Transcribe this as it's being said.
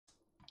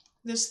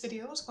This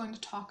video is going to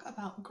talk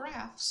about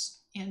graphs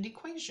and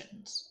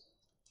equations.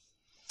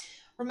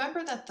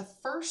 Remember that the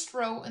first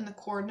row in the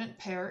coordinate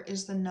pair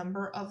is the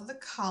number of the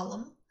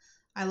column.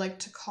 I like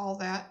to call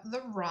that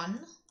the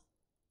run.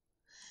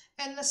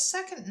 And the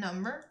second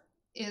number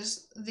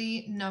is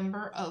the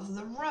number of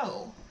the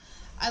row.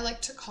 I like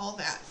to call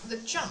that the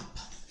jump.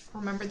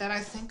 Remember that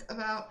I think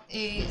about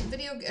a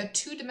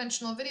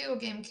two-dimensional video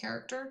game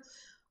character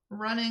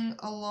running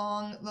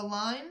along the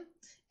line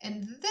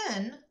and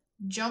then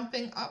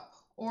jumping up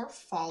or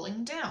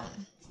falling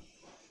down.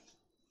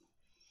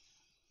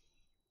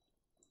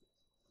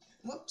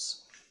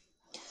 Whoops.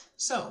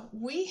 So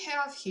we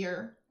have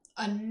here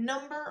a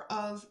number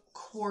of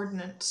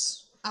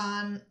coordinates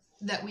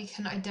that we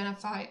can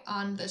identify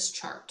on this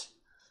chart.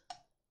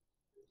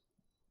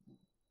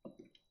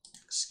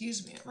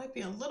 Excuse me, it might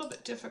be a little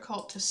bit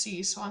difficult to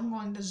see, so I'm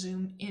going to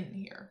zoom in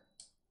here.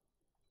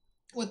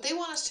 What they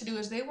want us to do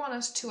is they want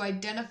us to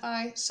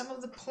identify some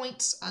of the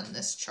points on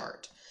this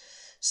chart.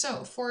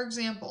 So, for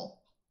example,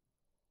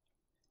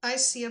 I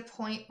see a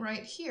point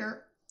right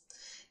here,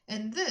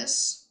 and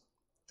this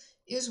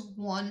is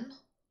 1,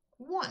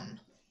 1.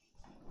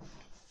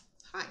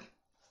 Hi.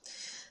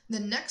 The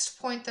next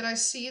point that I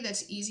see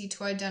that's easy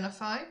to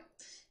identify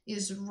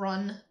is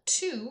run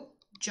 2,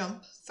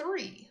 jump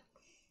 3.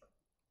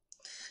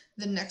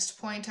 The next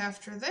point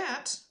after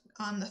that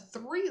on the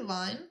 3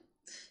 line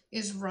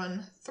is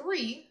run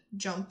 3,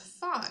 jump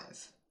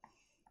 5.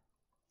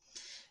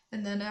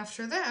 And then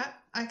after that,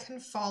 I can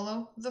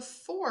follow the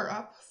 4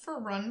 up for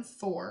run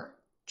 4,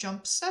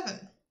 jump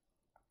 7.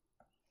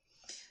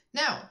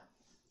 Now,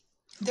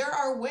 there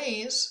are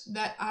ways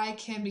that I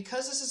can,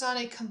 because this is on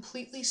a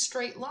completely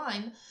straight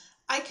line,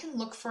 I can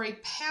look for a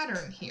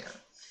pattern here.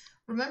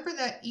 Remember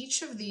that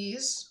each of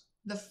these,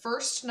 the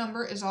first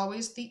number is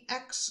always the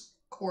x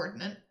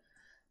coordinate,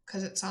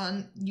 because it's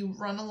you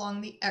run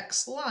along the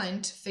x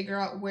line to figure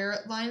out where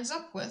it lines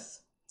up with.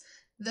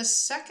 The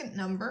second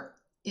number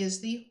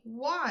is the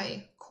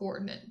y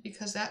coordinate,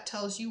 because that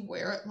tells you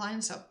where it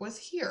lines up with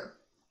here.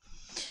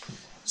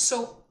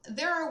 So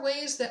there are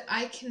ways that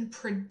I can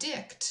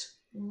predict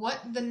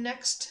what the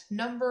next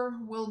number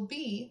will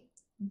be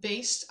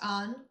based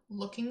on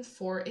looking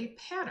for a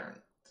pattern.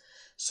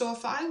 So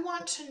if I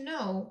want to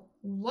know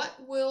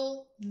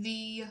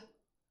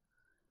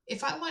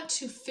if I want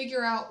to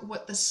figure out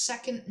what the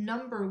second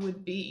number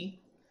would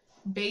be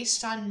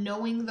based on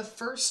knowing the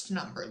first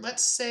number,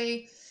 let's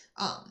say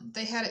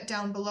they had it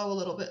down below a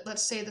little bit.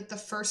 Let's say that the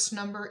first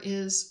number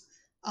is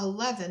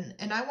 11,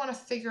 and I want to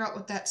figure out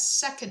what that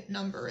second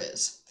number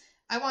is.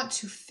 I want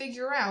to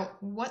figure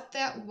out what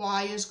that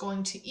y is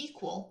going to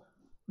equal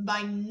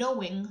by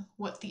knowing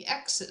what the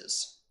x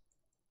is.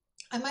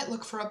 I might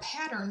look for a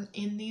pattern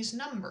in these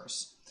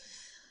numbers.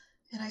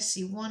 And I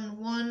see 1,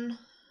 1,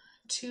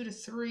 2 to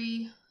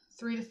 3,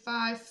 3 to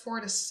 5,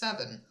 4 to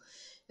 7.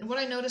 And what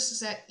I notice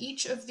is that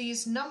each of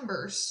these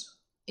numbers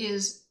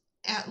is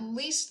at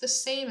least the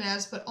same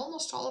as, but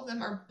almost all of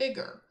them are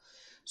bigger.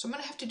 So I'm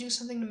going to have to do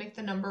something to make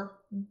the number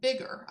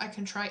bigger. I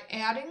can try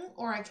adding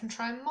or I can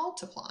try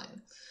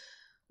multiplying.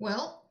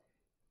 Well,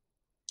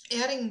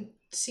 adding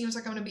seems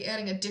like I'm going to be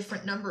adding a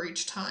different number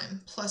each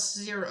time. Plus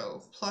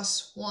 0,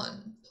 plus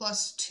 1,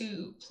 plus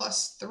 2,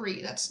 plus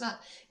 3.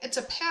 It's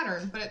a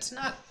pattern, but it's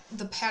not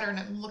the pattern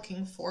I'm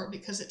looking for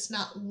because it's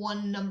not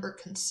one number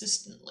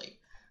consistently.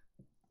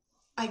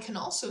 I can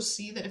also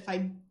see that if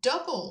I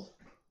double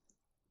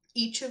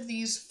each of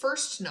these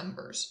first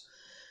numbers,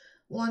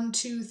 1,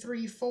 2,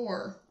 3,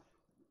 4,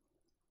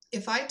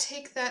 if I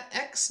take that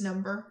x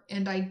number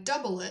and I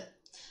double it,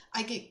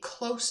 I get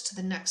close to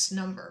the next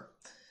number.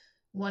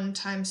 1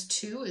 times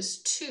 2 is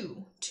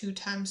 2. 2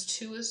 times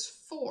 2 is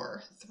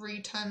 4. 3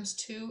 times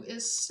 2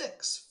 is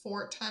 6.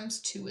 4 times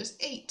 2 is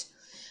 8.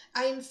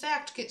 I, in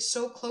fact, get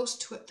so close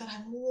to it that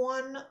I'm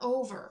 1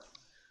 over.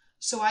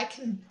 So I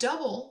can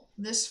double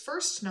this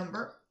first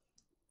number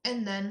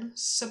and then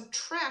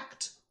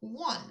subtract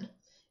 1.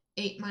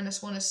 8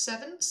 minus 1 is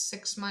 7.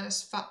 6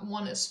 minus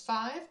 1 is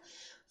 5.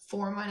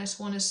 4 minus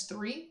 1 is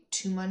 3.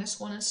 2 minus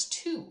 1 is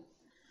 2.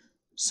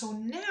 So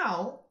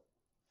now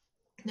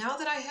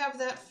that I have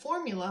that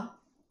formula,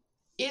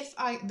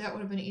 that would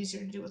have been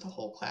easier to do with a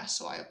whole class,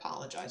 so I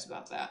apologize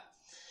about that.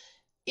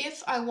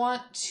 If I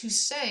want to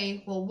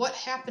say, well, what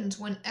happens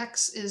when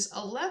x is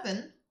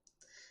 11,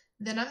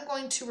 then I'm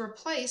going to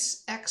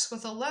replace x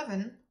with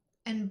 11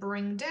 and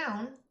bring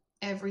down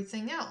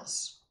everything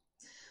else.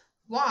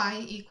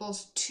 Y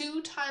equals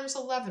 2 times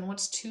 11.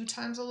 What's 2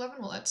 times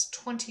 11? Well, that's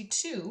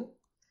 22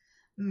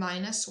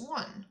 minus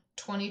 1.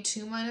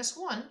 22 minus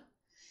 1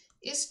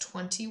 is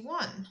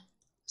 21.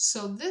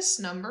 So this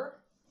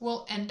number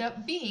will end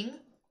up being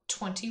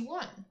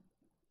 21.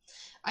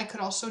 I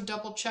could also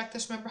double check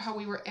this. Remember how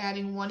we were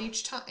adding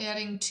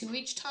 2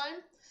 each time?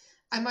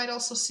 I might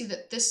also see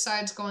that this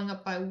side's going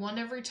up by 1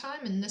 every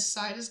time and this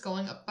side is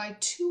going up by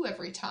 2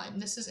 every time.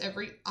 This is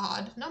every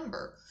odd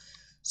number.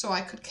 So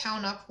I could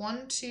count up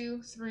 1,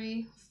 2,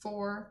 3,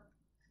 4,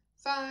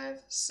 5,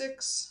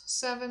 6,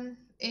 7,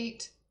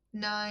 8,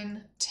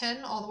 9,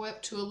 10, all the way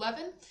up to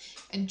 11.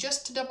 And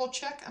just to double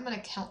check, I'm going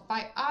to count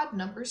by odd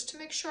numbers to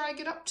make sure I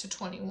get up to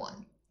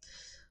 21.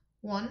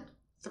 1,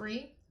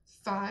 3,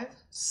 5,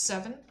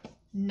 7,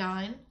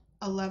 9,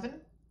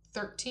 11,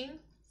 13,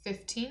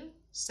 15,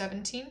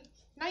 17,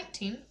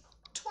 19,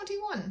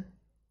 21.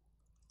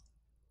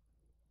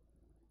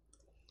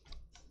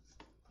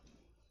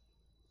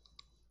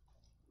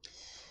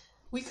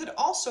 We could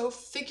also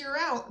figure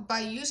out, by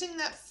using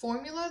that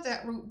formula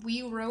that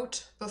we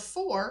wrote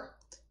before,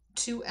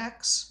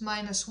 2x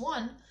minus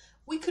 1,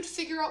 we could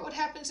figure out what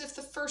happens if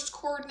the first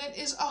coordinate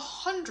is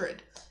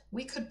 100.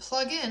 We could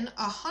plug in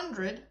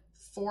 100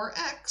 for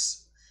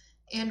x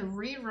and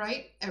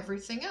rewrite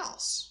everything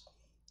else.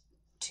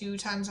 2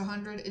 times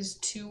 100 is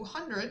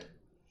 200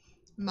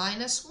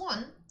 minus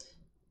 1,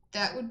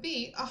 that would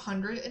be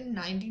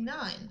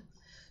 199.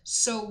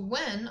 So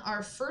when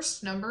our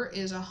first number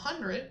is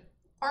 100,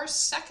 our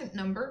second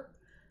number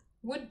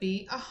would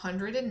be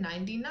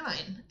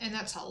 199. And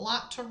that's a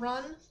lot to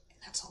run, and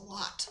that's a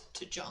lot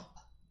to jump.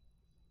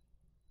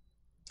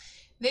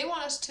 They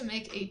want us to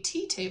make a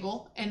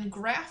t-table and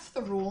graph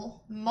the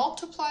rule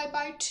multiply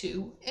by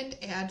 2 and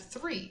add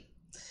 3.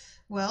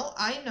 Well,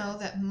 I know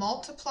that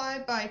multiply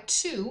by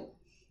 2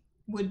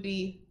 would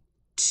be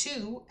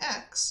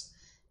 2x,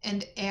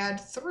 and add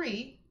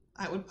 3,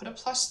 I would put a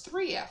plus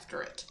 3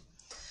 after it.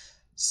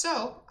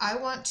 So I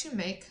want to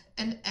make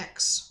an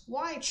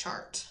XY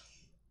chart.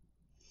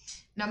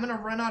 Now I'm going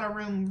to run out of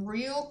room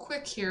real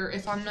quick here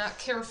if I'm not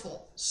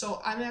careful.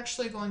 So I'm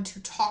actually going to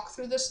talk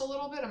through this a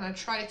little bit. I'm going to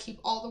try to keep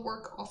all the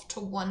work off to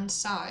one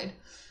side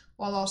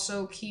while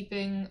also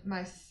keeping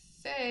my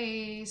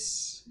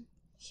face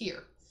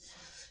here.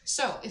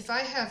 So if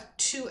I have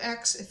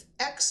 2x, if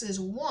x is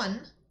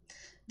 1,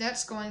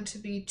 that's going to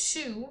be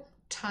 2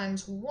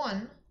 times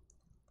 1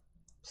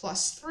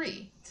 plus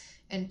 3.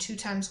 And 2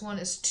 times 1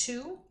 is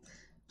 2,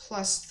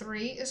 plus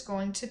 3 is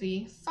going to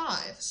be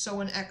 5. So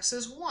when x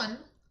is 1,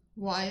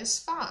 y is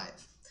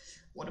 5.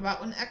 What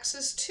about when x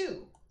is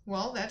 2?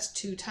 Well, that's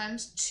 2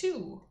 times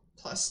 2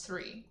 plus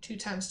 3. 2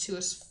 times 2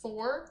 is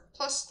 4,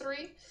 plus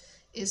 3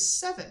 is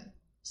 7.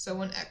 So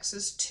when x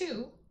is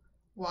 2,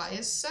 y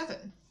is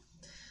 7.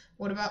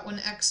 What about when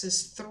x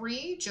is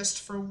 3,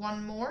 just for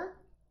one more?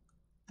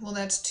 Well,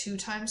 that's 2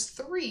 times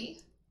 3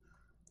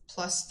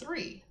 plus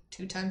 3.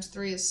 2 times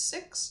 3 is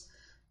 6.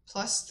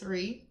 Plus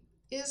 3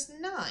 is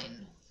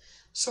 9.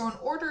 So in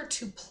order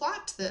to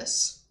plot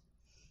this,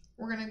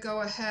 we're going to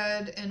go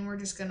ahead and we're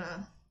just going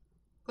to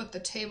put the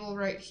table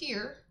right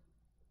here.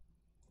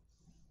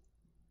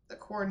 The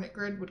coordinate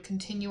grid would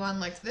continue on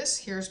like this.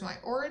 Here's my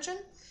origin.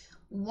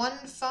 1,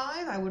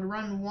 5, I would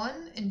run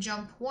 1 and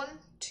jump 1,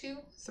 2,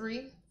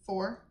 3,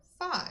 4,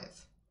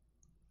 5.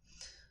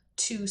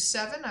 2,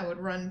 7, I would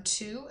run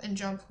 2 and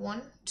jump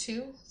 1,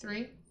 2,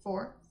 3,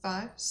 4,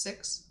 5,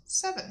 6,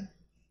 7.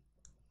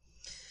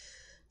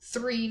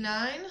 3,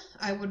 9,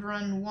 I would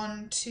run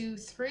 1, 2,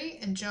 3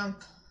 and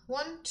jump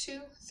 1,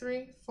 2,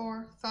 3,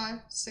 4, 5,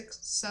 6,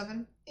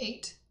 7,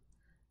 8,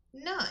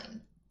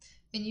 9.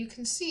 And you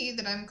can see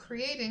that I'm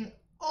creating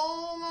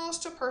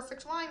almost a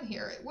perfect line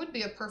here. It would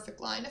be a perfect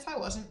line if I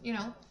wasn't,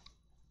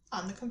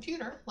 on the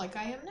computer like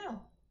I am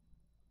now.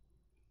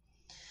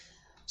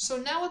 So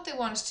now what they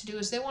want us to do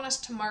is they want us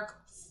to mark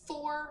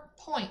 4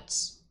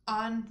 points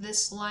on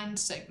this line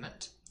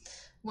segment.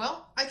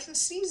 Well, I can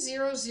see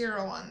 0,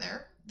 0 on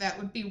there. That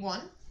would be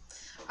 1.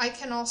 I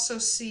can also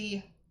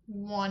see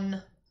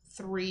 1,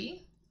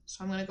 3.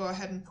 So I'm going to go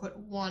ahead and put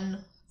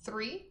 1,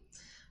 3.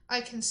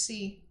 I can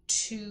see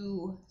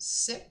 2,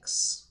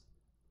 6.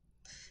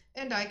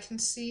 And I can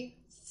see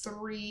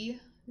 3,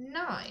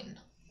 9.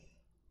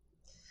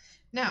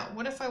 Now,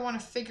 what if I want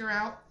to figure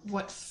out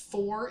what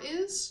 4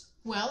 is?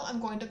 Well,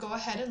 I'm going to go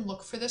ahead and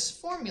look for this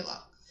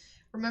formula.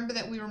 Remember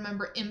that we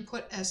remember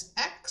input as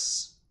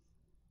x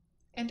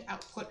and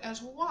output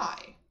as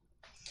y.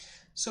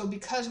 So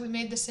because we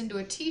made this into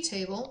a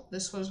t-table,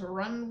 this was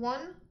run 1,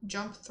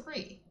 jump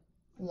 3,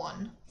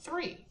 1,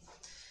 3.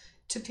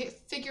 To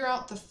figure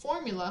out the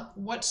formula,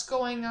 what's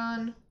going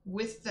on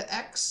with the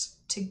x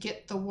to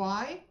get the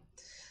y?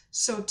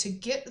 So to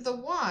get the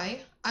y,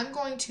 I'm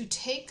going to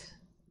take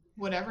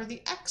whatever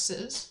the x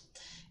is,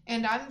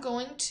 and I'm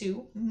going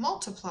to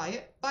multiply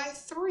it by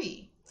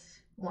 3.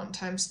 1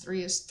 times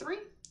 3 is 3,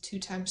 2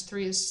 times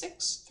 3 is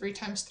 6, 3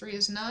 times 3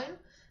 is 9,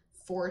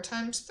 4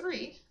 times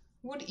 3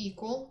 would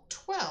equal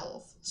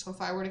 12. So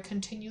if I were to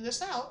continue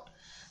this out,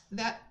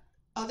 that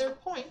other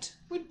point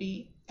would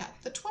be at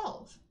the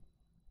 12.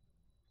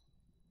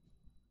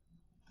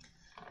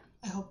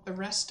 I hope the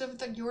rest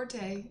of your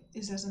day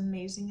is as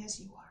amazing as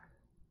you are.